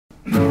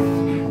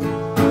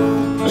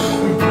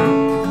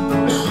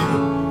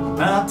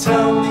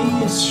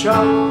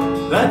shop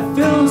that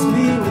fills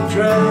me with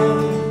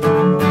dread.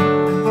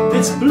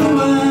 It's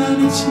blue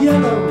and it's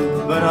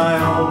yellow, but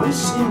I always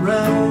see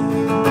red.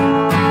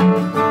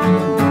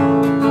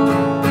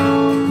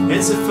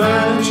 It's a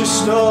furniture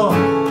store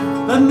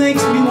that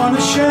makes me want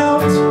to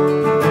shout,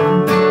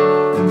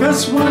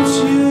 'cause once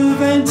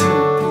you've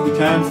entered, you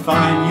can't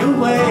find your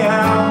way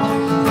out.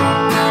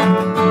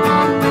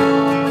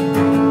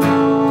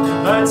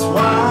 That's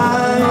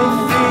why I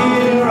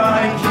fear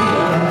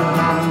Ikea.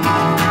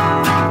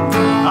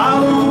 I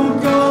won't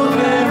go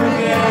there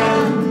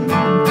again.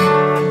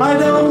 I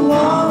don't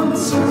want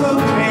a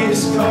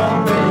bookcase called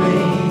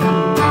Billy,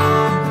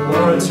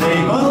 or a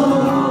table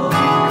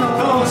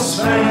called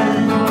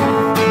Sven.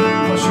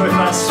 I'm not sure if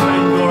that's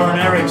Sven Goran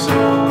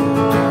Eriksson.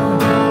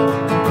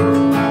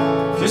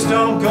 Just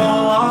don't go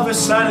off a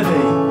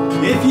Saturday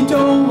if you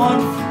don't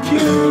want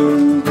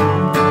queue.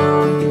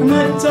 And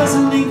that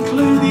doesn't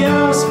include the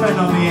hours spent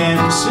on the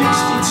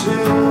M62.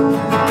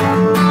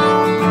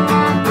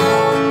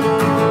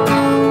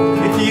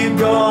 If you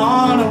go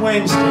on a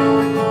Wednesday,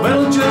 well,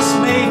 it'll just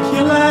make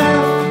you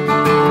laugh.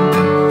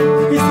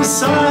 It's the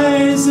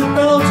size of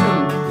Belgium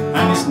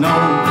and it's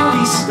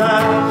nobody's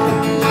staff.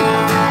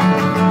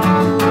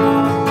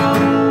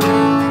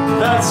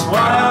 That's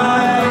why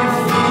I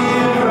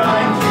fear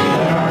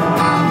Ikea.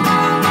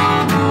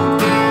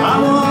 I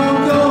won't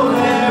go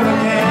there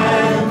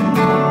again.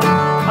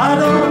 I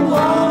don't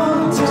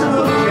want a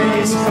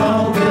bookcase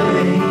called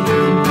Billy,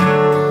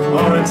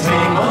 or a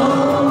table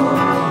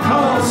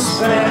called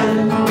Sven.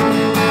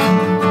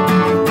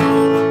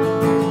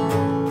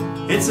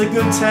 It's a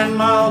good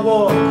 10-mile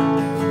walk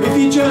if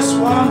you just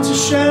want a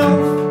shelf.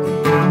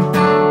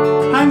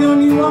 Hang on,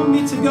 you want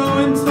me to go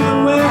into the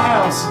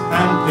warehouse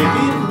and pick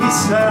it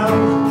myself?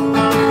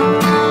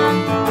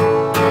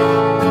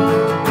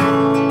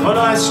 But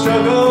I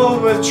struggled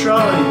with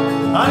trolley,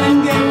 I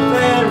didn't get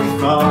very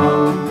far.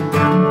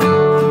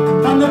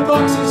 And the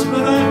boxes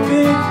were that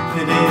big,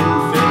 they didn't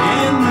fit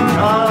in the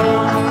car.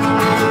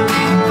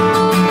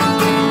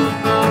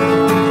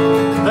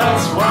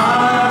 That's why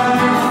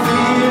I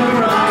fear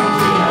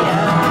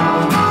Ikea.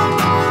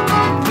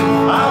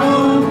 I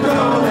won't go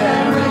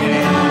there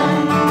again.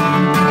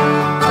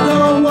 I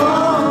don't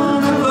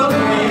want a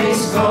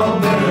bookcase called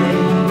Billy,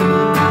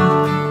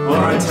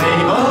 or a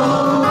table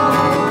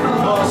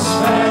called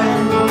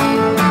Sven.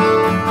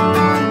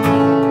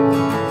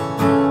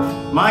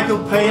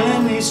 Michael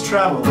Palin needs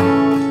travel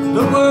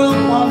the world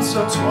once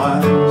or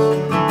twice.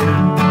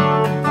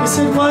 I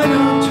said, why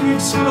don't you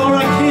explore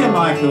Ikea,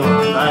 Michael?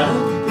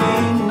 That'd be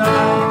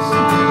nice.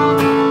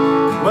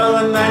 Well,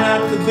 and then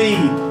at the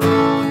beep,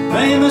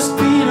 they must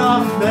beat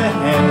off their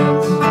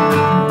heads.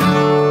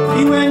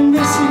 He went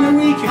missing a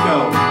week ago,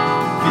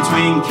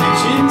 between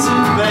kitchens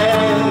and beds.